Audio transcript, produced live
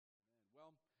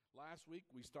Last week,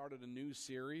 we started a new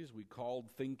series we called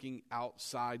Thinking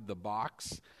Outside the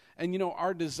Box. And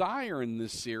our desire in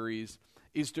this series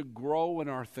is to grow in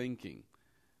our thinking.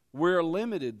 We're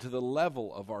limited to the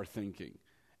level of our thinking.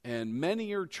 And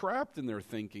many are trapped in their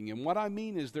thinking. And what I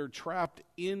mean is they're trapped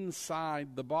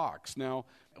inside the box. Now,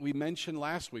 we mentioned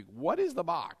last week, what is the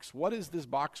box? What is this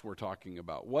box we're talking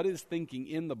about? What is thinking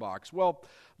in the box? Well,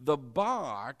 the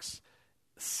box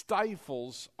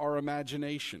stifles our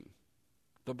imagination.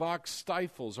 The box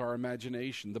stifles our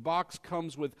imagination. The box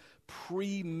comes with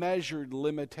pre-measured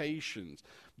limitations.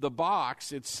 The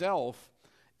box itself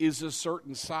is a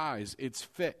certain size. It's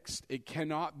fixed. It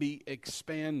cannot be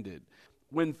expanded.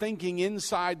 When thinking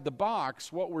inside the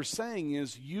box, what we're saying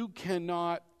is you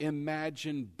cannot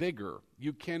imagine bigger.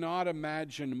 You cannot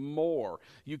imagine more.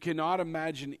 You cannot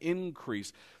imagine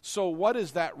increase. So what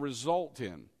does that result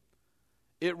in?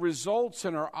 It results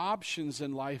in our options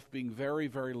in life being very,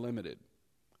 very limited.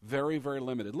 Very, very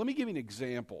limited. Let me give you an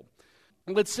example.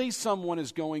 Let's say someone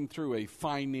is going through a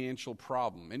financial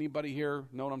problem. Anybody here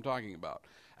know what I'm talking about?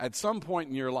 At some point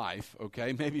in your life,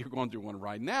 okay, maybe you're going through one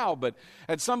right now, but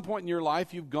at some point in your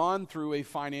life, you've gone through a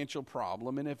financial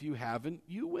problem, and if you haven't,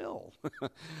 you will.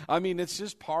 I mean, it's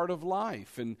just part of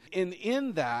life. And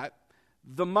in that,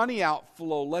 the money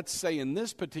outflow, let's say in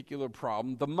this particular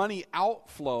problem, the money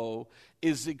outflow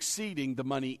is exceeding the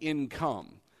money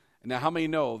income. Now, how many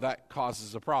know that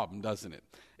causes a problem, doesn't it?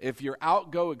 If your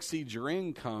outgo exceeds your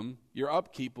income, your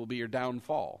upkeep will be your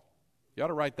downfall. You ought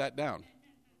to write that down.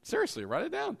 Seriously, write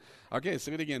it down. Okay,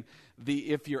 say it again.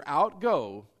 If your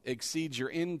outgo exceeds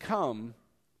your income,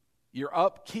 your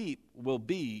upkeep will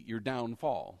be your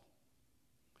downfall.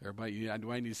 Everybody,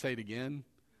 do I need to say it again?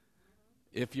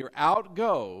 If your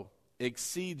outgo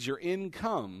exceeds your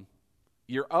income,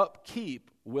 your upkeep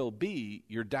will be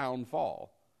your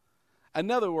downfall. In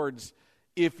other words,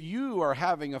 if you are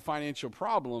having a financial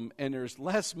problem and there's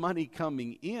less money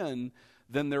coming in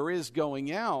than there is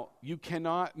going out, you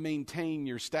cannot maintain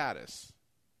your status.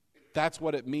 That's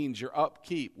what it means. Your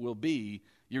upkeep will be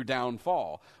your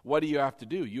downfall. What do you have to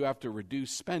do? You have to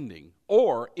reduce spending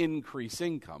or increase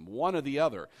income, one or the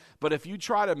other. But if you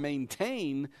try to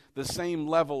maintain the same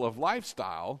level of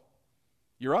lifestyle,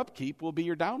 your upkeep will be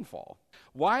your downfall.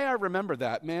 Why I remember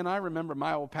that? Man, I remember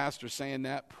my old pastor saying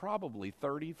that probably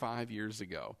 35 years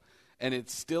ago, and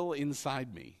it's still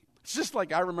inside me. It's just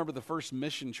like I remember the first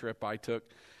mission trip I took,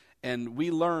 and we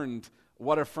learned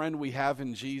what a friend we have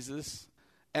in Jesus,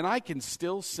 and I can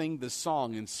still sing the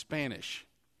song in Spanish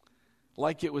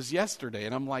like it was yesterday,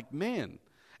 and I'm like, man.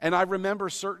 And I remember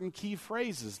certain key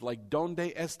phrases like,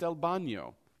 ¿Dónde está el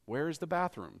baño? Where is the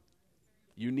bathroom?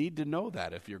 You need to know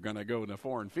that if you're going to go in a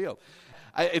foreign field.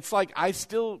 It's like I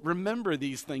still remember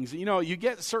these things. You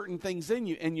get certain things in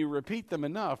you and you repeat them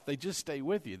enough, they just stay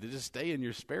with you. They just stay in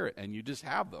your spirit and you just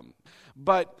have them.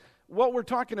 But what we're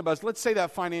talking about is, let's say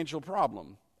that financial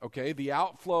problem, okay? The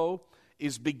outflow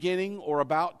is beginning or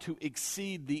about to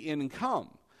exceed the income.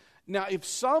 Now, if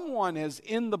someone has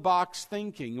in-the-box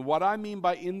thinking, what I mean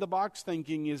by in-the-box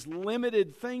thinking is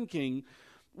limited thinking,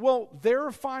 well,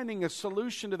 they're finding a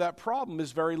solution to that problem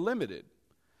is very limited.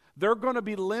 They're going to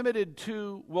be limited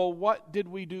to, well, what did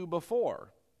we do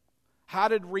before? How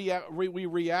did we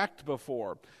react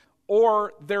before?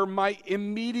 Or they might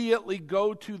immediately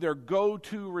go to their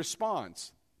go-to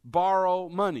response, borrow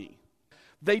money.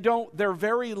 They're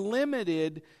very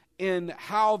limited in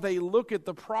how they look at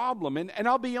the problem. And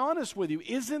I'll be honest with you,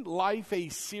 isn't life a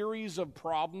series of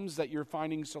problems that you're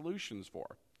finding solutions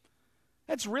for?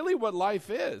 That's really what life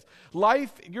is.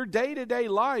 Life, your day-to-day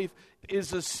life,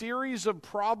 is a series of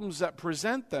problems that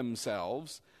present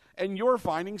themselves, and you're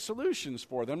finding solutions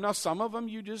for them. Now, some of them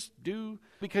you just do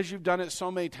because you've done it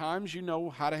so many times, you know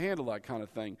how to handle that kind of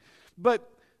thing. But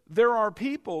there are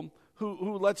people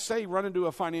who let's say, run into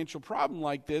a financial problem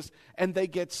like this, and they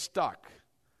get stuck.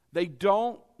 They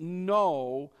don't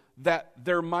know that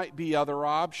there might be other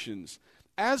options.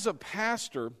 As a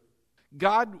pastor,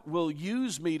 God will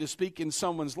use me to speak in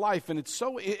someone's life, and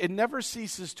it never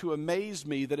ceases to amaze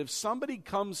me that if somebody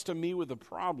comes to me with a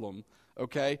problem,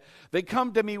 okay, they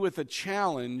come to me with a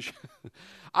challenge,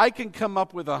 I can come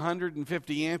up with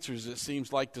 150 answers, it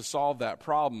seems like, to solve that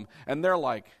problem, and they're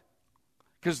like,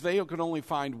 because they could only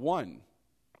find one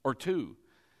or two.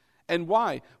 And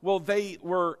why? Well, they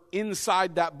were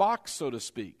inside that box, so to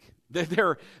speak.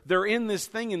 They're in this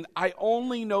thing, and I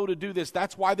only know to do this.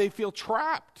 That's why they feel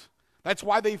trapped. That's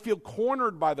why they feel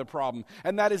cornered by the problem.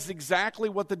 And that is exactly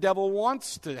what the devil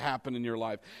wants to happen in your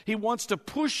life. He wants to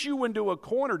push you into a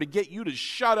corner to get you to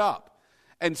shut up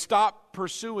and stop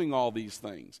pursuing all these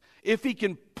things. If he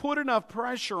can put enough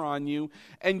pressure on you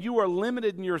and you are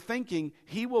limited in your thinking,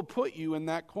 he will put you in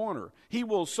that corner. He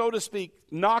will, so to speak,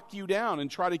 knock you down and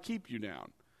try to keep you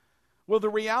down. Well, the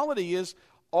reality is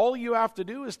all you have to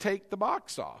do is take the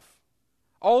box off.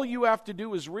 All you have to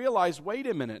do is realize, wait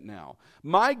a minute now,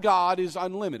 my God is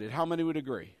unlimited. How many would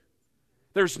agree?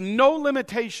 There's no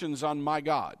limitations on my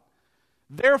God.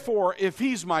 Therefore, if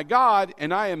he's my God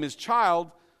and I am his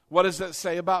child, what does that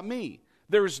say about me?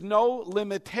 There's no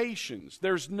limitations.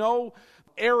 There's no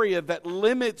area that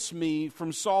limits me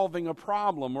from solving a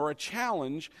problem or a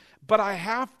challenge, but I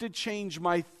have to change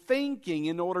my thinking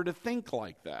in order to think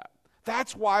like that.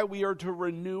 That's why we are to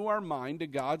renew our mind to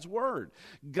God's Word.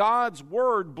 God's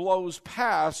Word blows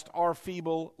past our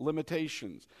feeble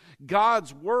limitations.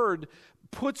 God's Word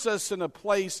puts us in a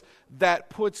place that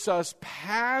puts us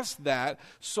past that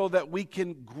so that we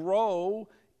can grow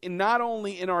not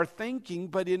only in our thinking,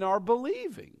 but in our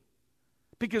believing.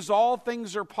 Because all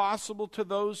things are possible to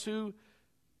those who,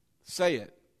 say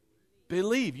it,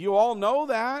 believe. You all know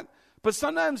that, but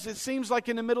sometimes it seems like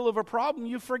in the middle of a problem,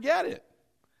 you forget it.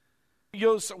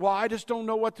 You'll say, well, I just don't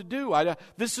know what to do.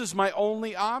 This is my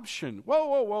only option.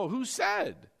 Whoa. Who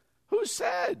said? Who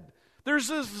said? There's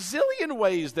a zillion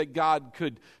ways that God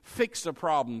could fix a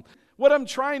problem. What I'm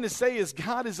trying to say is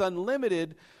God is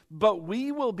unlimited, but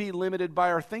we will be limited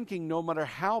by our thinking no matter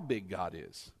how big God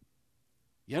is.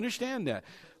 You understand that?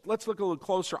 Let's look a little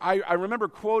closer. I remember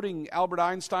quoting Albert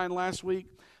Einstein last week.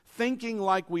 Thinking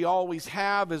like we always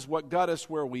have is what got us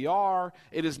where we are.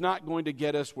 It is not going to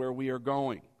get us where we are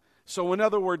going. So in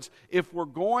other words, if we're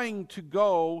going to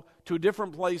go to a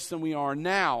different place than we are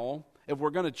now, if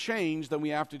we're going to change, then we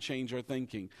have to change our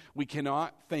thinking. We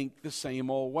cannot think the same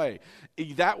old way.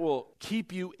 That will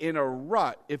keep you in a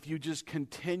rut if you just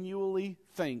continually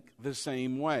think the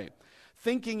same way.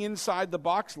 Thinking inside the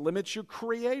box limits your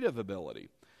creative ability,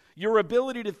 your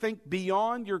ability to think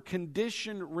beyond your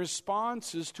conditioned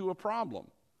responses to a problem.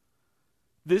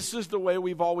 This is the way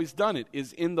we've always done it,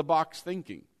 is in the box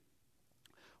thinking.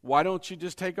 Why don't you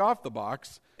just take off the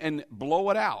box and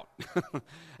blow it out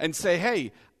and say,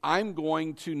 hey, I'm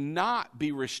going to not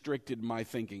be restricted in my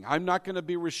thinking. I'm not going to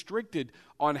be restricted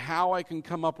on how I can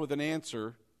come up with an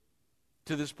answer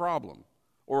to this problem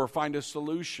or find a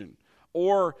solution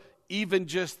or even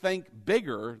just think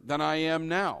bigger than I am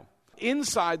now.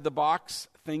 Inside the box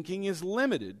thinking is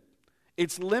limited.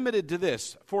 It's limited to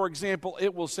this. For example,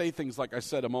 it will say things like I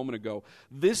said a moment ago,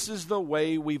 this is the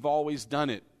way we've always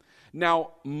done it.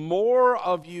 Now, more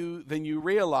of you than you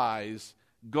realize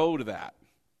go to that.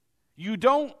 You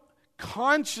don't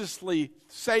consciously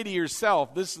say to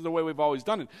yourself, this is the way we've always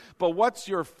done it. But what's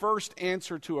your first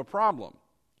answer to a problem?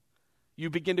 You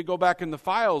begin to go back in the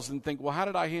files and think, well, how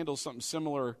did I handle something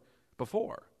similar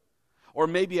before? Or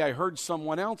maybe I heard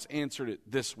someone else answered it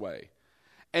this way.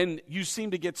 And you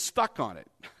seem to get stuck on it.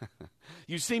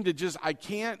 You seem to just, I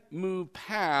can't move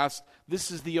past,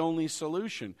 this is the only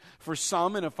solution. For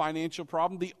some in a financial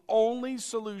problem, the only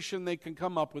solution they can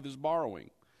come up with is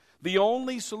borrowing. The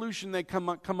only solution they come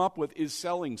up with is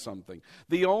selling something.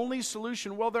 The only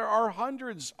solution, well, there are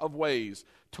hundreds of ways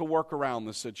to work around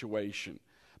the situation.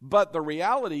 But the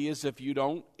reality is if you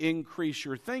don't increase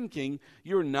your thinking,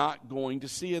 you're not going to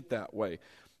see it that way.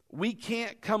 We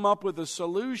can't come up with a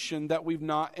solution that we've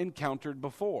not encountered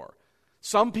before.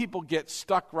 Some people get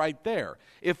stuck right there.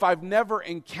 If I've never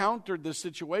encountered the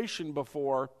situation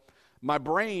before, my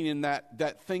brain in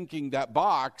that thinking, that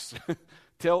box,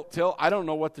 till I don't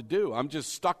know what to do. I'm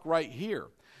just stuck right here.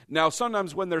 Now,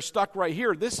 sometimes when they're stuck right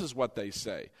here, this is what they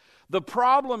say. The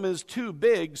problem is too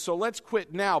big, so let's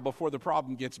quit now before the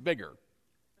problem gets bigger.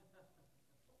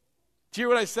 Do you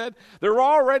hear what I said? They're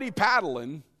already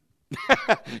paddling.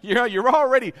 You're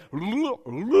already,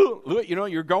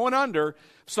 you're going under.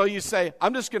 So you say,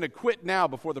 I'm just going to quit now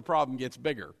before the problem gets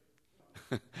bigger.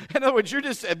 In other words, you're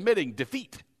just admitting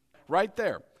defeat right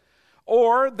there.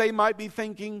 Or they might be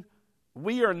thinking,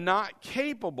 we are not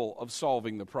capable of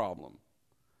solving the problem.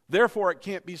 Therefore, it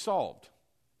can't be solved.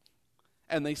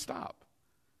 And they stop.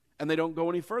 And they don't go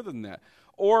any further than that.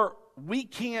 Or we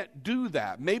can't do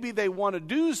that. Maybe they want to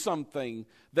do something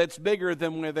that's bigger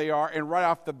than where they are, and right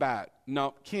off the bat,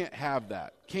 no, can't have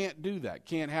that. Can't do that.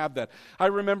 Can't have that. I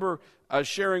remember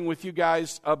sharing with you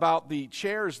guys about the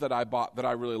chairs that I bought that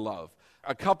I really love.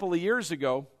 A couple of years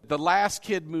ago, the last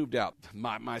kid moved out.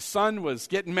 My son was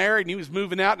getting married, and he was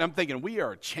moving out, and I'm thinking, we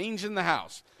are changing the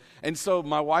house. And so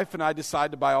my wife and I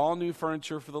decided to buy all new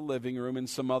furniture for the living room and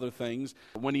some other things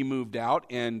when he moved out.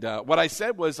 And what I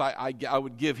said was I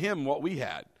would give him what we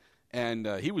had. And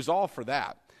he was all for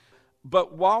that.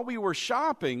 But while we were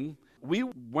shopping, we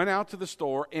went out to the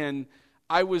store, and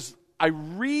I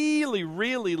really,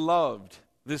 really loved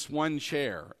this one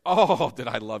chair. Oh, did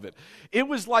I love it. It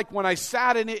was like when I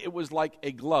sat in it, it was like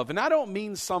a glove. And I don't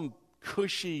mean some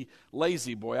cushy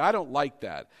lazy boy. I don't like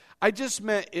that. I just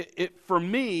meant it for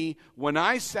me, when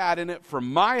I sat in it, for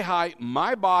my height,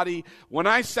 my body, when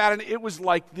I sat in it, it was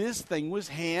like this thing was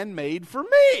handmade for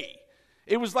me.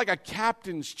 It was like a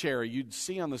captain's chair you'd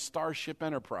see on the Starship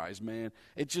Enterprise, man.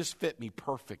 It just fit me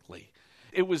perfectly.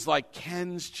 It was like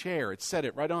Ken's chair. It said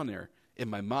it right on there in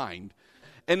my mind.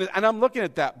 And I'm looking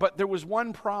at that, but there was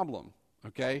one problem,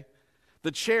 okay?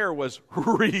 The chair was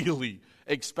really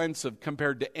expensive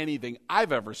compared to anything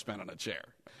I've ever spent on a chair.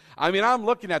 I mean, I'm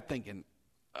looking at thinking,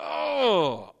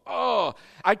 oh.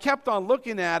 I kept on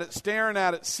looking at it, staring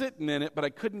at it, sitting in it, but I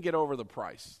couldn't get over the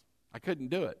price. I couldn't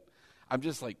do it. I'm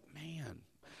just like, man.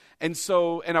 And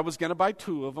I was going to buy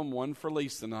 2 of them, one for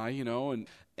Lisa and I,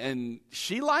 and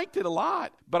she liked it a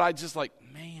lot, but I just like,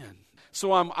 man.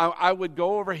 So I would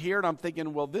go over here, and I'm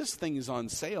thinking, well, this thing is on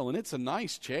sale, and it's a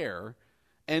nice chair.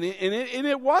 And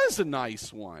it was a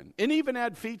nice one. It even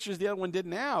had features the other one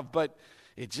didn't have, but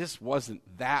it just wasn't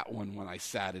that one when I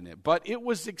sat in it. But it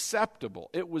was acceptable.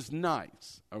 It was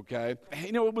nice, okay?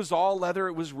 It was all leather.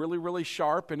 It was really, really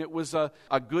sharp, and it was a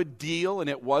good deal, and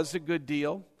it was a good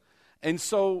deal. And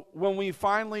so when we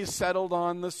finally settled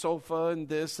on the sofa and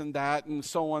this and that and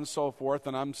so on and so forth,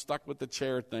 and I'm stuck with the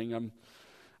chair thing,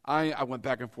 I went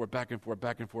back and forth, back and forth,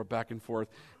 back and forth, back and forth.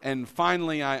 And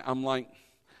finally I'm like,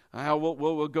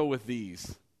 we'll go with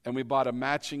these. And we bought a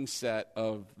matching set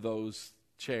of those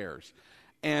chairs.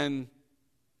 And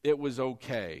it was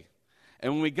okay.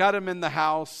 And when we got them in the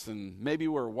house, and maybe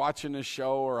we're watching a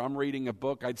show or I'm reading a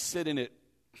book, I'd sit in it,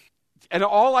 and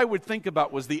all I would think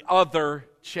about was the other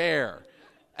chair.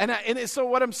 So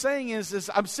what I'm saying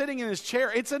is I'm sitting in this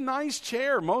chair. It's a nice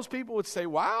chair. Most people would say,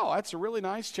 wow, that's a really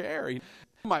nice chair.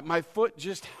 My foot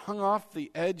just hung off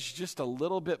the edge just a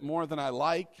little bit more than I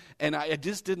like, and I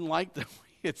just didn't like the way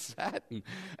it sat.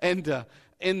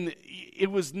 And it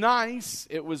was nice.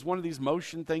 It was one of these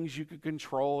motion things you could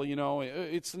control,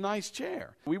 It's a nice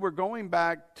chair. We were going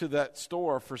back to that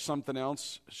store for something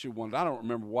else she wanted. I don't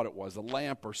remember what it was, a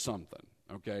lamp or something,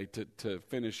 okay, to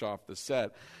finish off the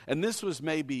set. And this was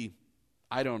maybe,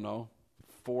 I don't know,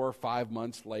 4 or 5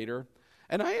 months later.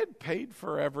 And I had paid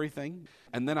for everything.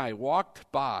 And then I walked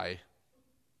by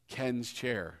Ken's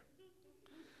chair.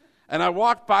 And I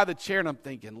walked by the chair, and I'm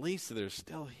thinking, Lisa, they're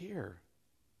still here.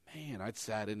 Man, I'd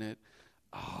sat in it.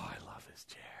 Oh, I love this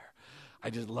chair. I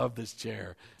just love this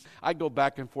chair. I'd go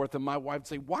back and forth, and my wife would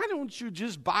say, why don't you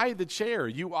just buy the chair?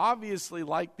 You obviously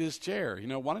like this chair.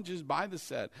 Why don't you just buy the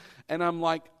set? And I'm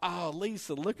like, oh,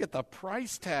 Lisa, look at the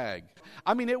price tag.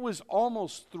 I mean, it was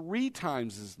almost 3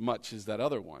 times as much as that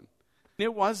other one.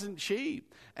 It wasn't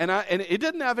cheap. And it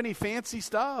didn't have any fancy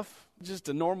stuff, just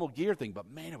a normal gear thing.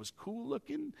 But, man, it was cool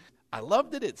looking. I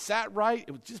loved it. It sat right.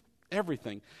 It was just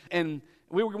everything. And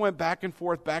we went back and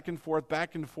forth, back and forth,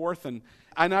 back and forth. And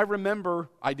I remember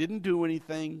I didn't do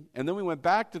anything. And then we went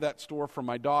back to that store for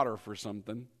my daughter for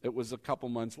something. It was a couple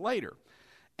months later.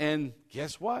 And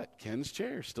guess what? Ken's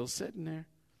chair still sitting there.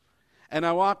 And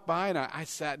I walked by, and I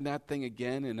sat in that thing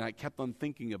again, and I kept on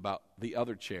thinking about the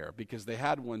other chair because they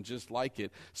had one just like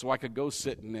it, so I could go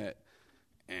sit in it.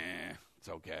 It's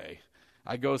okay.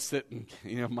 I go sit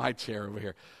in my chair over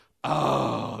here.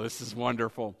 Oh, this is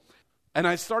wonderful. And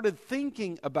I started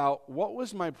thinking about what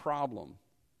was my problem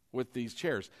with these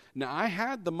chairs. Now, I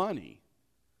had the money.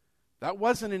 That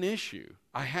wasn't an issue.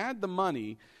 I had the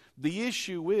money. The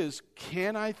issue is,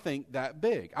 can I think that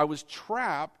big? I was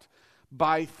trapped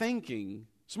by thinking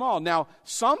small. Now,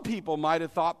 some people might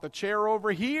have thought the chair over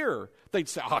here, they'd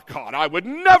say, oh, God, I would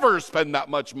never spend that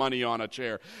much money on a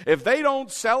chair. If they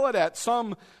don't sell it at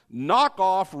some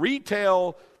knockoff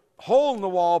retail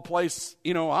hole-in-the-wall place,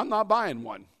 I'm not buying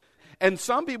one. And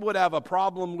some people would have a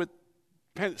problem with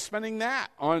spending that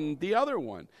on the other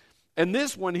one. And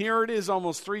this one, here it is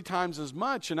almost 3 times as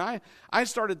much. And I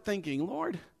started thinking,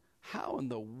 Lord, how in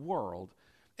the world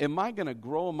am I going to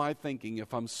grow my thinking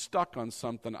if I'm stuck on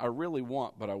something I really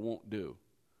want but I won't do?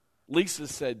 Lisa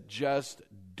said, just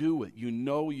do it.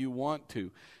 You want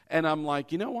to. And I'm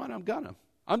like, you know what?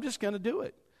 I'm just going to do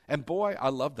it. And boy, I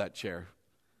love that chair.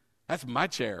 That's my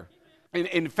chair.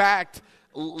 In fact,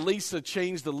 Lisa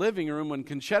changed the living room when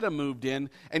Conchetta moved in,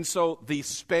 and so the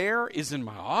spare is in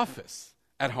my office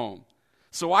at home.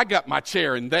 So I got my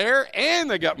chair in there, and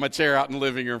I got my chair out in the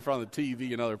living room in front of the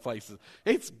TV and other places.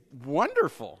 It's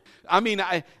wonderful. I mean,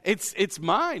 it's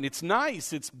mine. It's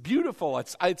nice. It's beautiful.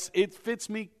 It fits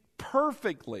me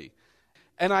perfectly.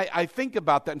 And I think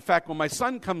about that. In fact, when my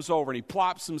son comes over and he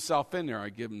plops himself in there, I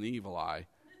give him the evil eye.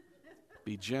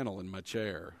 Be gentle in my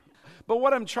chair. But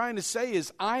what I'm trying to say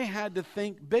is I had to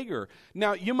think bigger.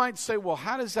 Now, you might say, well,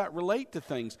 how does that relate to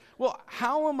things? Well,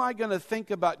 how am I going to think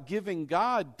about giving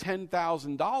God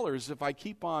 $10,000 if I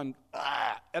keep on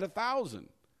at 1,000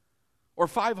 or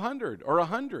 500 or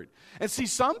 100? And see,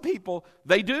 some people,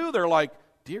 they do. They're like,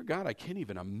 dear God, I can't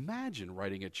even imagine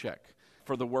writing a check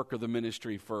for the work of the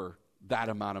ministry for that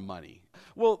amount of money.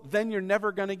 Well, then you're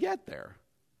never going to get there.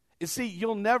 You see,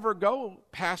 you'll never go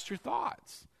past your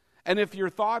thoughts. And if your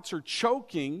thoughts are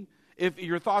choking, if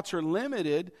your thoughts are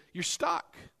limited, you're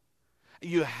stuck.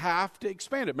 You have to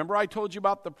expand it. Remember I told you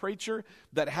about the preacher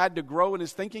that had to grow in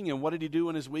his thinking, and what did he do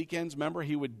in his weekends? Remember,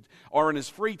 or in his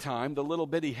free time, the little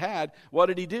bit he had, what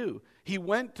did he do? He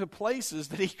went to places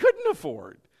that he couldn't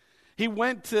afford. He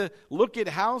went to look at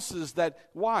houses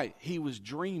why? He was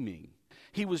dreaming.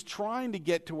 He was trying to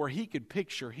get to where he could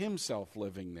picture himself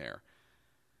living there.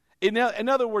 In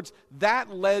other words,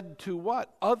 that led to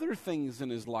what? Other things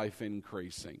in his life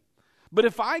increasing. But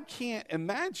if I can't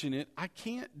imagine it, I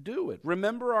can't do it.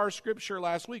 Remember our scripture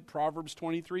last week, Proverbs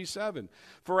 23:7.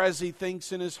 For as he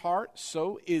thinks in his heart,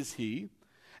 so is he.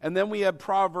 And then we have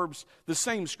Proverbs, the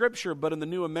same scripture, but in the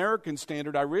New American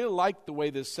Standard. I really like the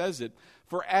way this says it.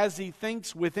 For as he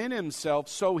thinks within himself,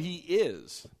 so he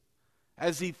is.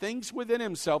 As he thinks within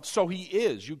himself, so he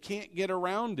is. You can't get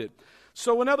around it.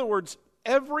 So in other words,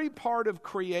 every part of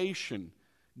creation,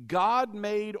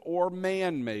 God-made or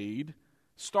man-made,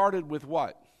 started with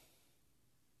what?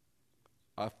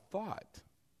 A thought.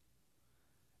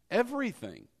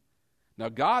 Everything. Now,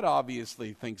 God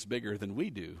obviously thinks bigger than we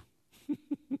do.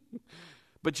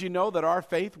 But you know that our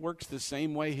faith works the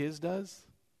same way His does?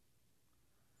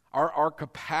 Our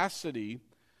capacity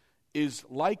is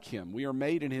like Him. We are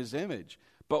made in His image.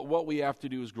 But what we have to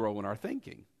do is grow in our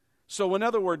thinking. So in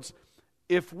other words,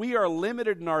 if we are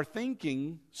limited in our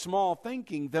thinking, small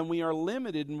thinking, then we are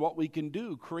limited in what we can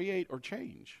do, create, or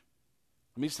change.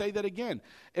 Let me say that again.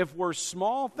 If we're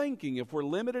small thinking, if we're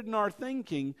limited in our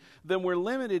thinking, then we're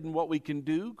limited in what we can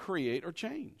do, create, or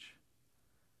change.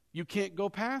 You can't go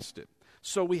past it.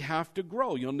 So we have to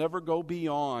grow. You'll never go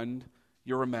beyond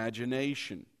your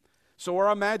imagination. So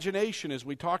our imagination, as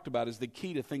we talked about, is the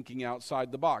key to thinking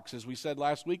outside the box. As we said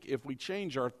last week, if we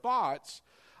change our thoughts,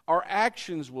 our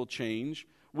actions will change,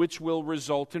 which will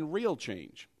result in real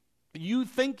change. You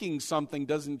thinking something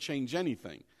doesn't change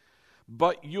anything,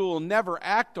 but you'll never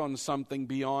act on something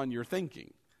beyond your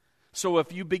thinking. So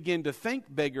if you begin to think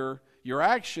bigger, your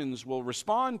actions will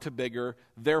respond to bigger,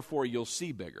 therefore you'll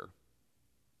see bigger.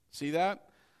 See that?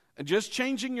 And just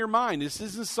changing your mind. This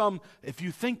isn't if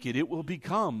you think it will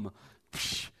become.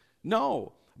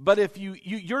 No. But if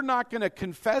you're not going to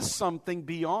confess something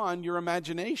beyond your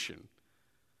imagination.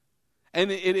 And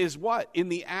it is what? In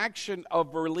the action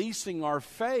of releasing our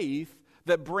faith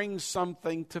that brings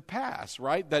something to pass,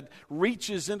 right? That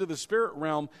reaches into the spirit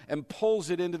realm and pulls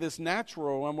it into this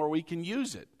natural realm where we can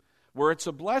use it, where it's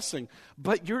a blessing.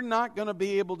 But you're not going to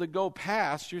be able to go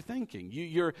past your thinking.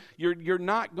 You're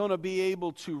not going to be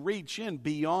able to reach in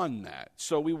beyond that.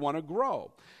 So we want to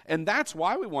grow. And that's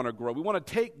why we want to grow. We want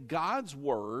to take God's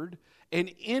word and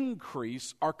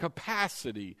increase our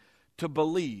capacity to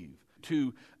believe,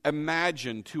 to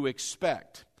imagine, to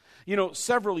expect. You know,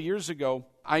 several years ago,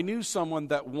 I knew someone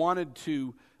that wanted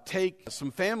to take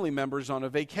some family members on a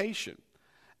vacation.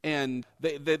 And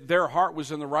their heart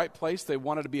was in the right place. They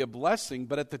wanted to be a blessing.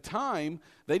 But at the time,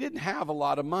 they didn't have a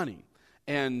lot of money.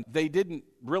 And they didn't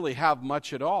really have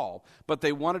much at all. But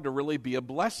they wanted to really be a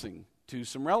blessing to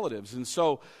some relatives. And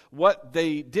so what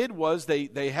they did was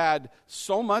they had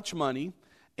so much money,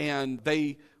 and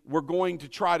they were going to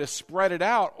try to spread it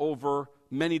out over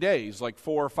many days, like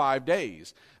 4 or 5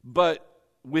 days. But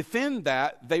within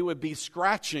that, they would be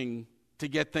scratching to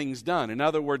get things done. In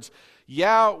other words,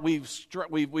 yeah,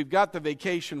 we've got the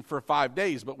vacation for 5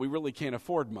 days, but we really can't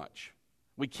afford much.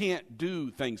 We can't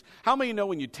do things. How many know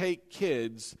when you take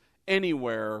kids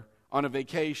anywhere on a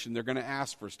vacation, they're going to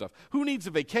ask for stuff? Who needs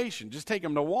a vacation? Just take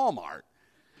them to Walmart.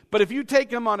 But if you take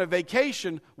them on a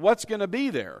vacation, what's going to be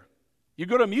there? You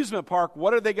go to an amusement park,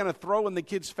 what are they going to throw in the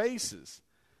kids' faces?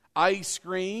 Ice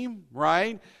cream,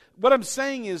 right? What I'm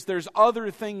saying is there's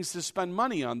other things to spend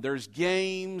money on. There's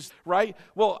games, right?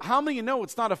 Well, how many of you know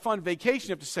it's not a fun vacation?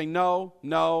 You have to say no,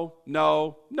 no,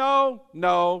 no, no,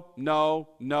 no, no,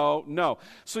 no, no.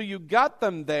 So you got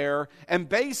them there and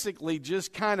basically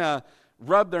just kind of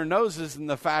rub their noses in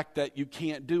the fact that you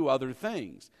can't do other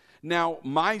things. Now,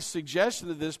 my suggestion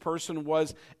to this person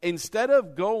was, instead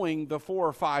of going the 4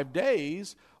 or 5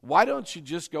 days, why don't you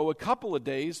just go a couple of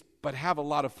days but have a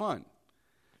lot of fun?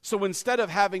 So instead of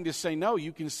having to say no,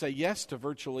 you can say yes to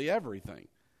virtually everything.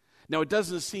 Now, it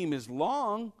doesn't seem as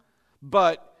long,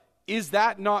 but is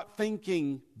that not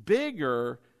thinking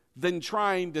bigger than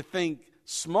trying to think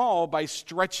small by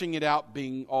stretching it out,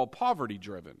 being all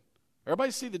poverty-driven?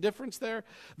 Everybody see the difference there?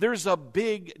 There's a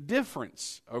big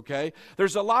difference, okay?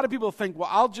 There's a lot of people who think, well,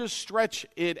 I'll just stretch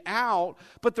it out,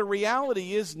 but the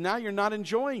reality is now you're not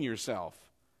enjoying yourself.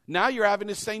 Now you're having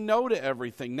to say no to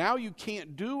everything. Now you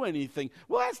can't do anything.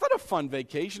 Well, that's not a fun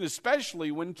vacation,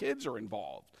 especially when kids are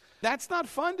involved. That's not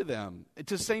fun to them,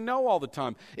 to say no all the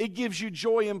time. It gives you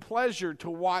joy and pleasure to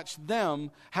watch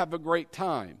them have a great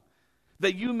time.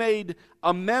 That you made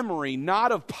a memory,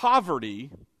 not of poverty,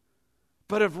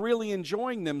 but of really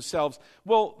enjoying themselves.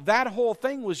 Well, that whole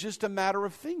thing was just a matter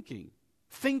of thinking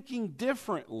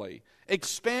differently,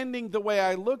 expanding the way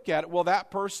I look at it. Well, that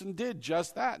person did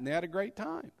just that, and they had a great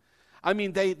time. I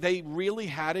mean, they really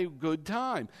had a good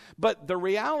time. But the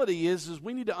reality is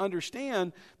we need to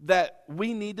understand that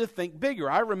we need to think bigger.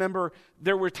 I remember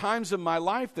there were times in my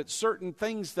life that certain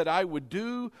things that I would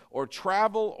do or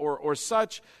travel or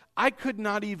such, I could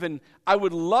not even, I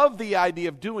would love the idea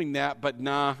of doing that, but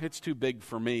nah, it's too big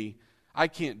for me. I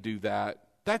can't do that.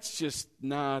 That's just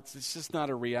it's just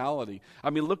not a reality. I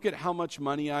mean, look at how much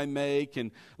money I make and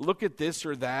look at this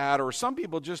or that. Or some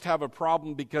people just have a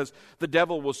problem because the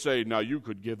devil will say, now you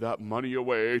could give that money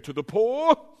away to the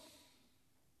poor.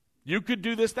 You could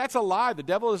do this. That's a lie. The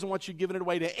devil doesn't want you giving it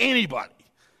away to anybody.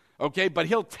 Okay, but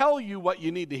he'll tell you what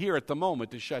you need to hear at the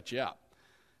moment to shut you up.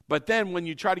 But then when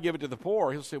you try to give it to the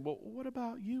poor, he'll say, well, what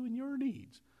about you and your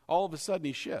needs? All of a sudden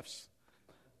he shifts.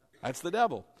 That's the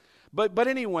devil. But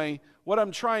anyway, what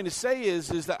I'm trying to say is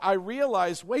that I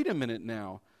realize, wait a minute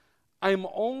now, I'm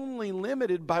only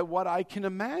limited by what I can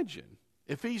imagine.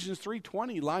 Ephesians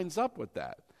 3:20 lines up with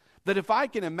that. That if I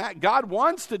can imagine, God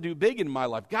wants to do big in my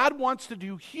life. God wants to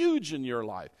do huge in your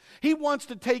life. He wants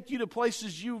to take you to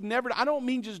places you've never, I don't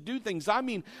mean just do things. I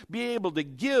mean be able to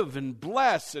give and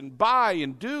bless and buy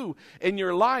and do in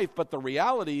your life. But the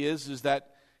reality is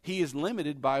that He is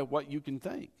limited by what you can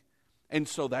think. And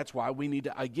so that's why we need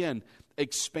to, again,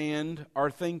 expand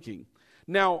our thinking.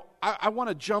 Now, I want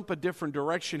to jump a different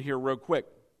direction here real quick.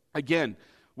 Again,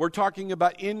 we're talking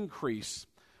about increase.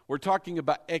 We're talking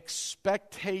about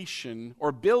expectation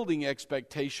or building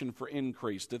expectation for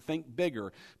increase, to think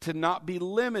bigger, to not be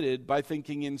limited by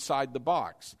thinking inside the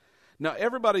box. Now,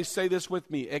 everybody say this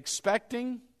with me.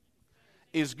 Expecting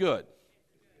is good.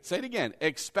 Say it again.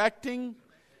 Expecting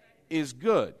is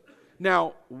good.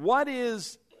 Now, what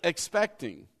is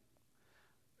expecting?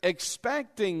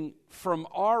 Expecting from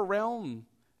our realm,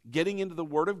 getting into the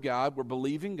Word of God, we're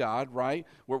believing God, right?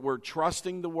 We're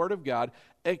trusting the Word of God.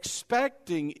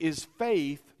 Expecting is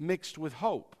faith mixed with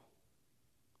hope.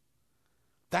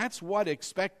 That's what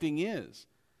expecting is.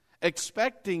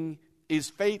 Expecting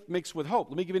is faith mixed with hope.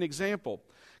 Let me give you an example.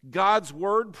 God's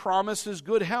Word promises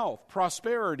good health,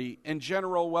 prosperity, and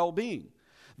general well-being.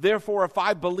 Therefore, if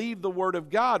I believe the Word of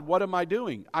God, what am I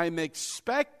doing? I'm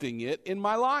expecting it in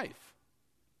my life.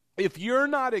 If you're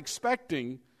not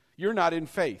expecting, you're not in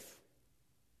faith.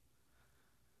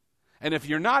 And if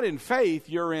you're not in faith,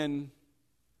 you're in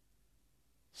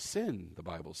sin, the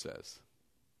Bible says.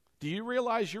 Do you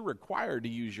realize you're required to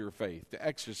use your faith, to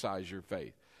exercise your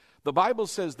faith? The Bible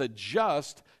says the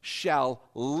just shall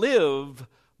live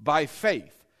by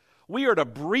faith. We are to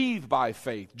breathe by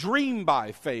faith, dream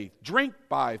by faith, drink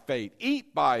by faith,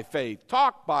 eat by faith,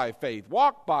 talk by faith,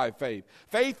 walk by faith.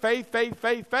 Faith, faith, faith,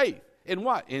 faith, faith. In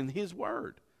what? In His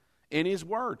Word. In His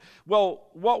Word. Well,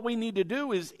 what we need to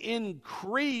do is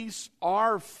increase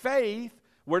our faith.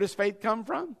 Where does faith come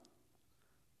from?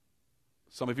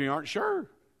 Some of you aren't sure.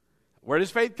 Where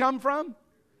does faith come from?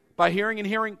 By hearing, and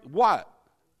hearing what?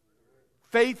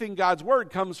 Faith in God's Word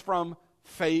comes from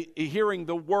faith, hearing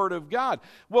the Word of God.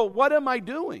 Well, what am I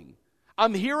doing?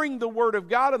 I'm hearing the Word of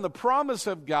God and the promise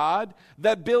of God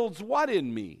that builds what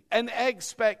in me? An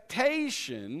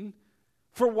expectation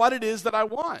for what it is that I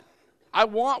want. I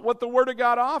want what the Word of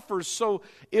God offers. So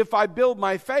if I build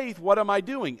my faith, what am I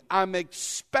doing? I'm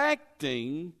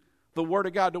expecting the Word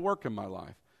of God to work in my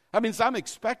life. That means I'm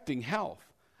expecting health.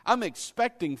 I'm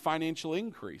expecting financial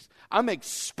increase. I'm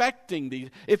expecting these.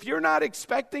 If you're not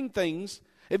expecting things,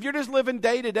 if you're just living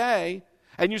day to day,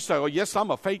 and you say, oh, yes,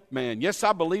 I'm a faith man. Yes,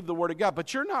 I believe the Word of God.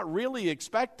 But you're not really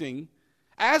expecting.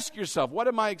 Ask yourself, what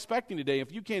am I expecting today?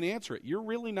 If you can't answer it, you're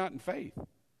really not in faith.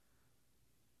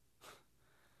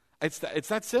 It's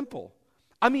that simple.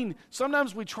 I mean,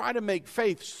 sometimes we try to make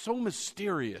faith so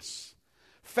mysterious.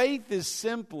 Faith is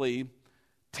simply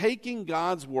taking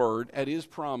God's Word at His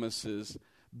promises,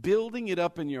 building it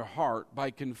up in your heart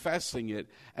by confessing it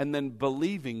and then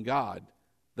believing God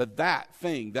that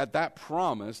thing, that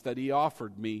promise that he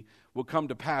offered me will come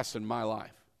to pass in my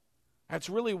life. That's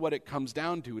really what it comes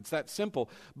down to. It's that simple.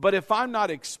 But if I'm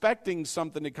not expecting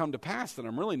something to come to pass, then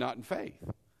I'm really not in faith.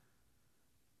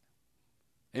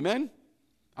 Amen?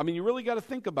 I mean, you really got to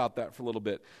think about that for a little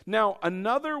bit. Now,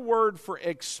 another word for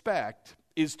expect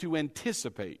is to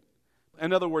anticipate.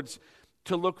 In other words,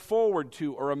 to look forward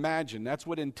to or imagine. That's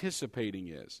what anticipating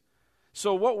is.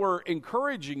 So what we're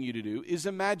encouraging you to do is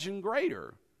imagine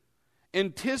greater.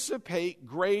 Anticipate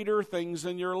greater things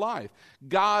in your life.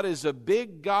 God is a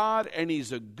big God, and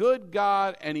he's a good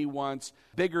God, and he wants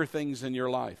bigger things in your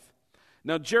life.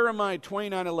 Now, Jeremiah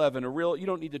 29:11, you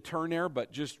don't need to turn there,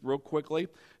 but just real quickly.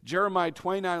 Jeremiah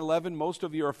 29:11, most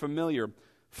of you are familiar.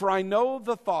 For I know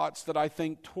the thoughts that I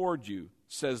think toward you,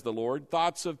 says the Lord,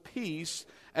 thoughts of peace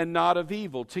and not of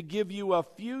evil, to give you a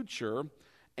future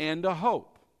and a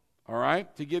hope. All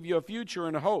right? To give you a future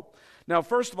and a hope. Now,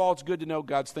 first of all, it's good to know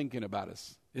God's thinking about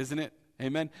us, isn't it?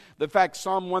 Amen. The fact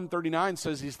Psalm 139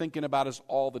 says he's thinking about us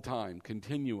all the time,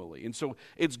 continually. And so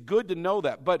it's good to know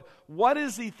that. But what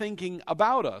is he thinking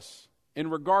about us in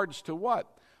regards to what?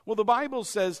 Well, the Bible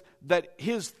says that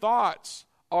his thoughts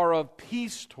are of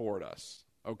peace toward us.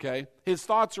 Okay? His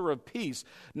thoughts are of peace.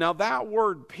 Now, that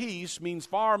word peace means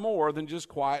far more than just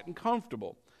quiet and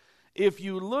comfortable. If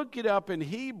you look it up in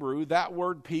Hebrew, that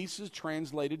word peace is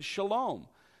translated shalom.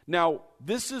 Now,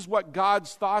 this is what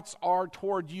God's thoughts are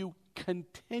toward you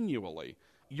continually.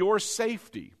 Your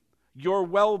safety, your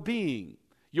well-being,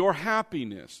 your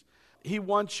happiness. He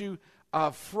wants you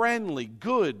friendly,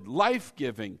 good,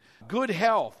 life-giving, good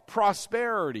health,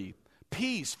 prosperity,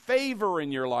 peace, favor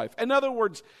in your life. In other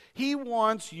words, he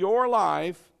wants your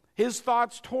life, his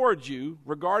thoughts towards you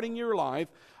regarding your life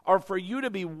are for you to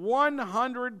be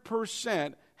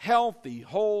 100% healthy,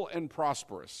 whole, and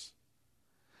prosperous.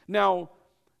 Now,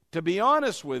 to be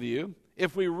honest with you,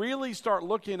 if we really start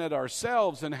looking at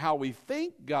ourselves and how we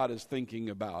think God is thinking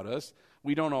about us,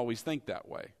 we don't always think that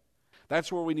way.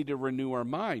 That's where we need to renew our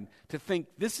mind, to think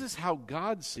this is how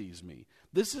God sees me.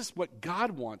 This is what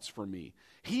God wants for me.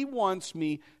 He wants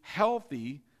me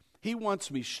healthy. He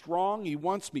wants me strong. He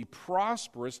wants me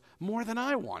prosperous more than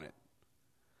I want it.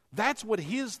 That's what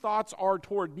his thoughts are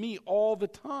toward me all the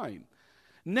time.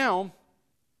 Now,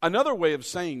 another way of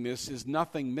saying this is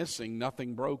nothing missing,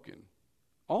 nothing broken.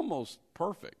 Almost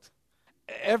perfect.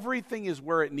 Everything is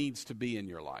where it needs to be in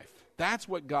your life. That's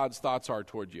what God's thoughts are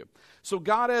toward you. So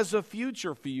God has a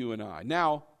future for you and I.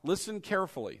 Now, listen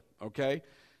carefully, okay?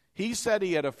 He said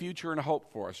he had a future and a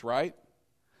hope for us, right?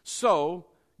 So,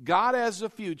 God has a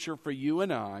future for you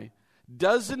and I.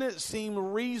 Doesn't it seem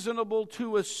reasonable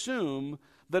to assume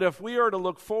that if we are to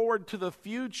look forward to the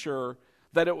future,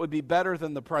 that it would be better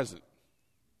than the present?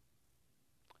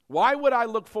 Why would I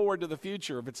look forward to the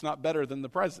future if it's not better than the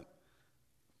present?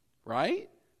 Right?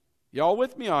 Y'all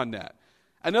with me on that?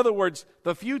 In other words,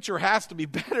 the future has to be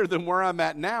better than where I'm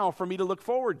at now for me to look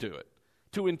forward to it,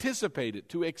 to anticipate it,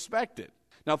 to expect it.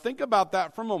 Now think about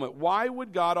that for a moment. Why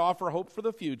would God offer hope for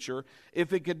the future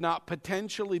if it could not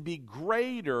potentially be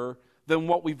greater than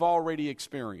what we've already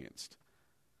experienced?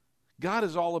 God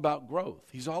is all about growth.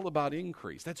 He's all about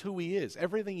increase. That's who he is.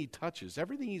 Everything he touches,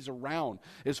 everything he's around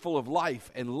is full of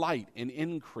life and light and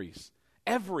increase.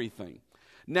 Everything.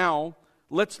 Now,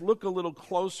 let's look a little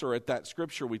closer at that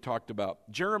scripture we talked about.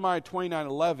 Jeremiah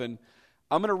 29:11.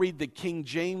 I'm going to read the King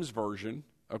James Version.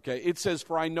 Okay, it says,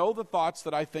 "For I know the thoughts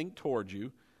that I think toward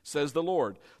you, says the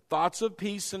Lord, thoughts of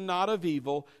peace and not of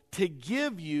evil, to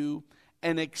give you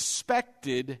an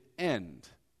expected end."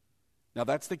 Now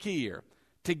that's the key here.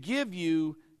 To give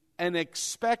you an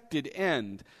expected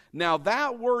end. Now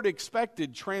that word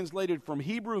expected translated from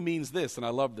Hebrew means this, and I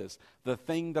love this, the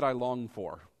thing that I long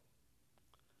for.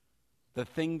 The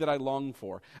thing that I long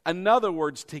for. In other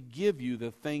words, to give you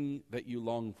the thing that you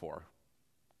long for.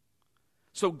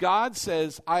 So God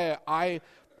says, I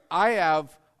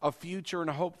have a future and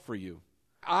a hope for you.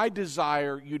 I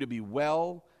desire you to be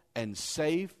well and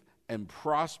safe and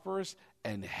prosperous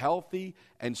and healthy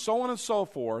and so on and so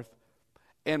forth.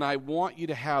 And I want you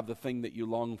to have the thing that you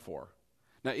long for.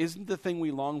 Now, isn't the thing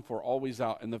we long for always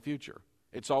out in the future?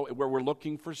 It's all where we're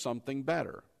looking for something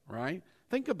better, right?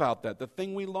 Think about that, the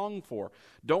thing we long for.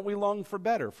 Don't we long for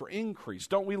better, for increase?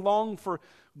 Don't we long for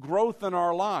growth in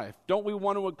our life? Don't we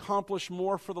want to accomplish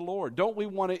more for the Lord? Don't we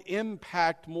want to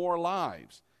impact more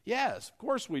lives? Yes, of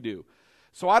course we do.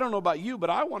 So I don't know about you, but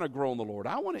I want to grow in the Lord.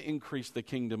 I want to increase the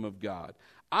kingdom of God.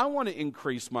 I want to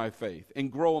increase my faith and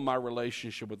grow in my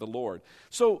relationship with the Lord.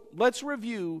 So let's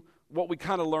review what we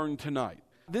kind of learned tonight.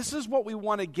 This is what we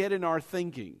want to get in our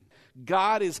thinking.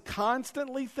 God is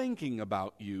constantly thinking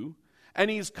about you, and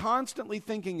He's constantly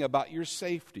thinking about your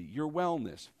safety, your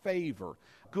wellness, favor,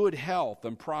 good health,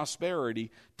 and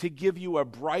prosperity to give you a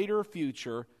brighter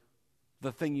future,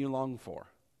 the thing you long for.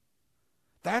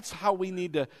 That's how we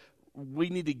need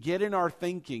to get in our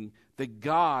thinking that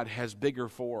God has bigger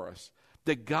for us,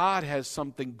 that God has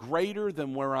something greater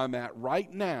than where I'm at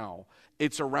right now.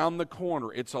 It's around the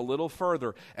corner. It's a little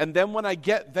further. And then when I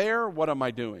get there, what am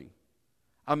I doing?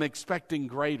 I'm expecting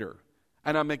greater.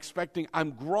 And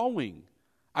I'm growing.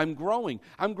 I'm growing.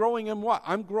 I'm growing in what?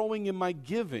 I'm growing in my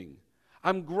giving.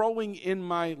 I'm growing in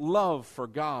my love for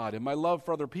God and my love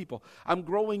for other people. I'm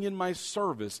growing in my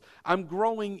service. I'm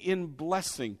growing in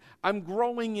blessing. I'm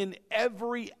growing in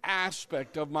every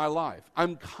aspect of my life.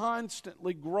 I'm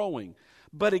constantly growing.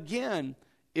 But again,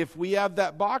 if we have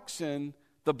that box in,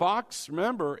 the box,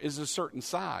 remember, is a certain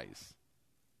size.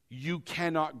 You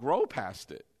cannot grow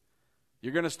past it.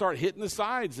 You're going to start hitting the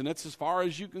sides, and it's as far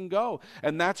as you can go.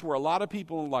 And that's where a lot of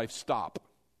people in life stop.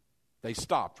 They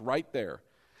stopped right there.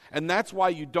 And that's why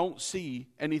you don't see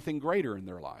anything greater in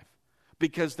their life,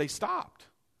 because they stopped.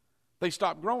 They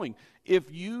stopped growing.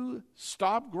 If you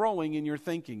stop growing in your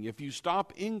thinking, if you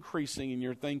stop increasing in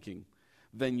your thinking,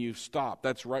 then you've stopped.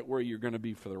 That's right where you're going to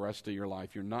be for the rest of your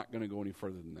life. You're not going to go any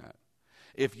further than that.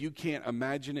 If you can't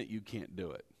imagine it, you can't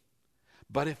do it.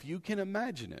 But if you can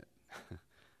imagine it,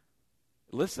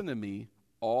 listen to me,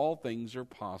 all things are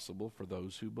possible for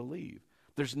those who believe.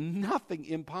 There's nothing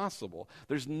impossible.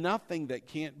 There's nothing that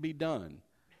can't be done.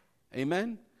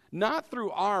 Amen? Not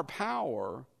through our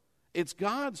power. It's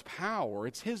God's power.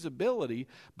 It's His ability,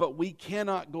 but we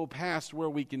cannot go past where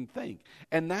we can think.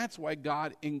 And that's why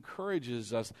God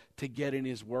encourages us to get in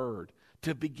His Word,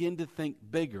 to begin to think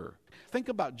bigger. Think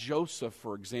about Joseph,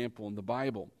 for example, in the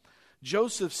Bible.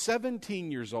 Joseph's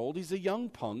 17 years old. He's a young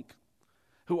punk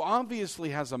who obviously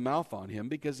has a mouth on him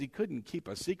because he couldn't keep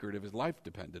a secret if his life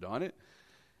depended on it.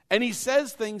 And he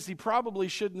says things he probably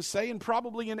shouldn't say, and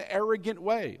probably in an arrogant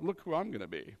way. Look who I'm going to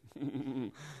be.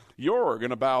 You're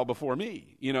going to bow before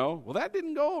me, Well, that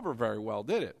didn't go over very well,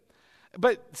 did it?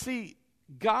 But see,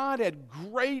 God had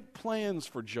great plans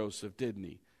for Joseph, didn't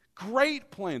He?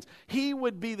 Great plans. He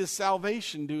would be the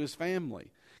salvation to his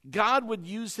family. God would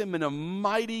use him in a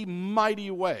mighty,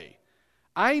 mighty way.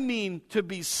 I mean, to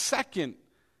be second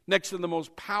next to the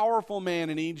most powerful man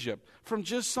in Egypt from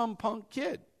just some punk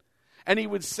kid. And he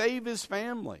would save his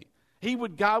family.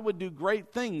 God would do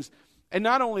great things. And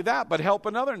not only that, but help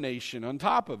another nation on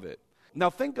top of it. Now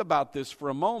think about this for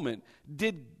a moment.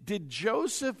 Did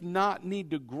Joseph not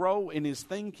need to grow in his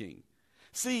thinking?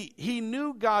 See, he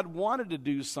knew God wanted to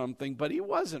do something, but he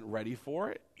wasn't ready for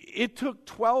it. It took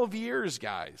 12 years,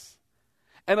 guys.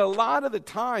 And a lot of the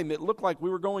time, it looked like we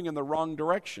were going in the wrong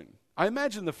direction. I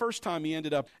imagine the first time he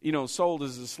ended up, sold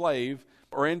as a slave,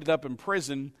 or ended up in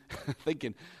prison,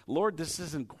 thinking, Lord, this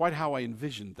isn't quite how I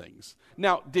envisioned things.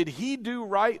 Now, did he do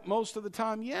right most of the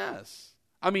time? Yes.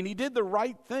 I mean, he did the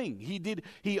right thing.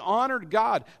 He honored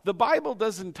God. The Bible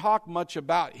doesn't talk much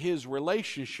about his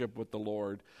relationship with the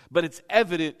Lord, but it's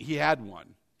evident he had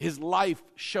one. His life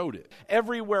showed it.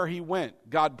 Everywhere he went,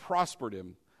 God prospered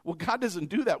him. Well, God doesn't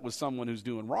do that with someone who's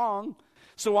doing wrong.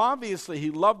 So obviously he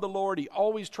loved the Lord. He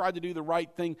always tried to do the right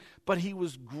thing, but he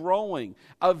was growing.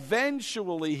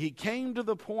 Eventually he came to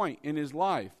the point in his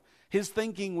life, his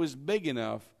thinking was big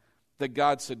enough that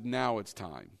God said, now it's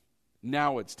time.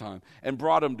 Now it's time. And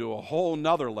brought him to a whole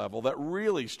nother level that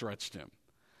really stretched him.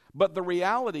 But the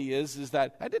reality is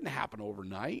that didn't happen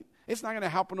overnight. It's not going to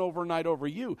happen overnight over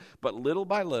you. But little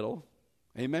by little,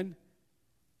 amen,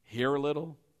 here a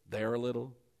little, there a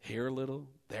little, here a little,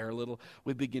 there a little,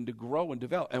 we begin to grow and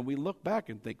develop. And we look back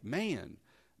and think, man,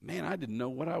 I didn't know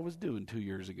what I was doing 2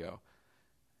 years ago.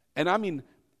 And I mean,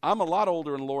 I'm a lot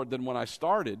older in the Lord than when I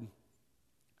started.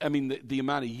 I mean, the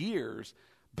amount of years.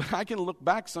 But I can look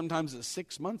back sometimes at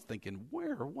 6 months thinking,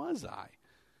 where was I?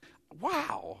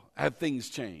 Wow, have things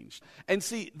changed? And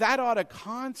see, that ought to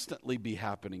constantly be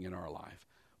happening in our life.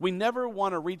 We never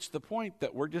want to reach the point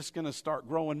that we're just going to start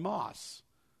growing moss.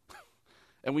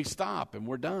 And we stop and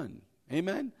we're done.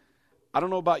 Amen? I don't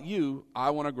know about you. I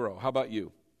want to grow. How about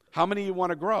you? How many of you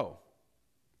want to grow?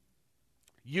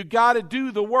 You got to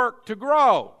do the work to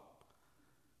grow.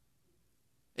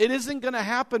 It isn't going to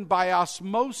happen by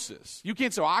osmosis. You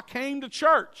can't say, I came to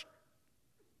church.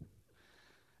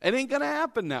 It ain't going to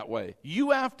happen that way.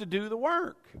 You have to do the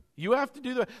work. You have to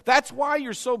do That's why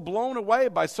you're so blown away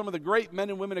by some of the great men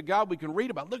and women of God we can read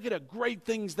about. Look at the great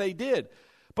things they did.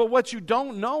 But what you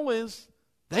don't know is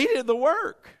they did the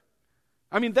work.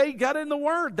 I mean, they got in the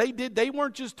Word. They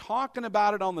weren't just talking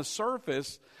about it on the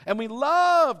surface. And we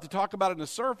love to talk about it on the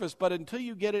surface, but until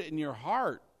you get it in your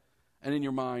heart and in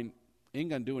your mind, it ain't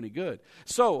going to do any good.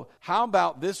 So how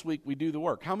about this week we do the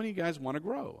work? How many of you guys want to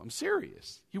grow? I'm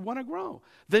serious. You want to grow?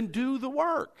 Then do the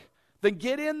work. Then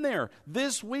get in there.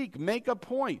 This week, make a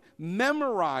point.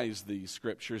 Memorize these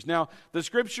scriptures. Now, the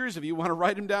scriptures, if you want to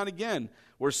write them down again,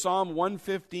 were Psalm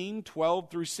 115, 12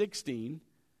 through 16.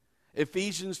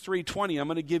 Ephesians 3:20, I'm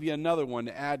going to give you another one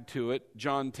to add to it,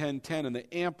 John 10:10 in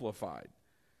the Amplified.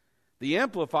 The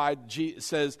Amplified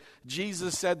says,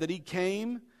 Jesus said that he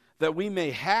came that we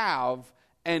may have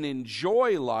and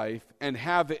enjoy life and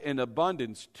have it in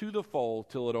abundance to the full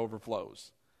till it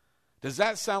overflows. Does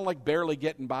that sound like barely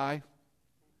getting by?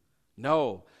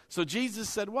 No. So Jesus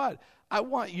said what? I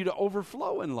want you to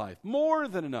overflow in life. More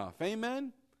than enough.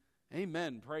 Amen?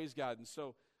 Amen. Praise God. And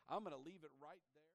so I'm going to leave it right there.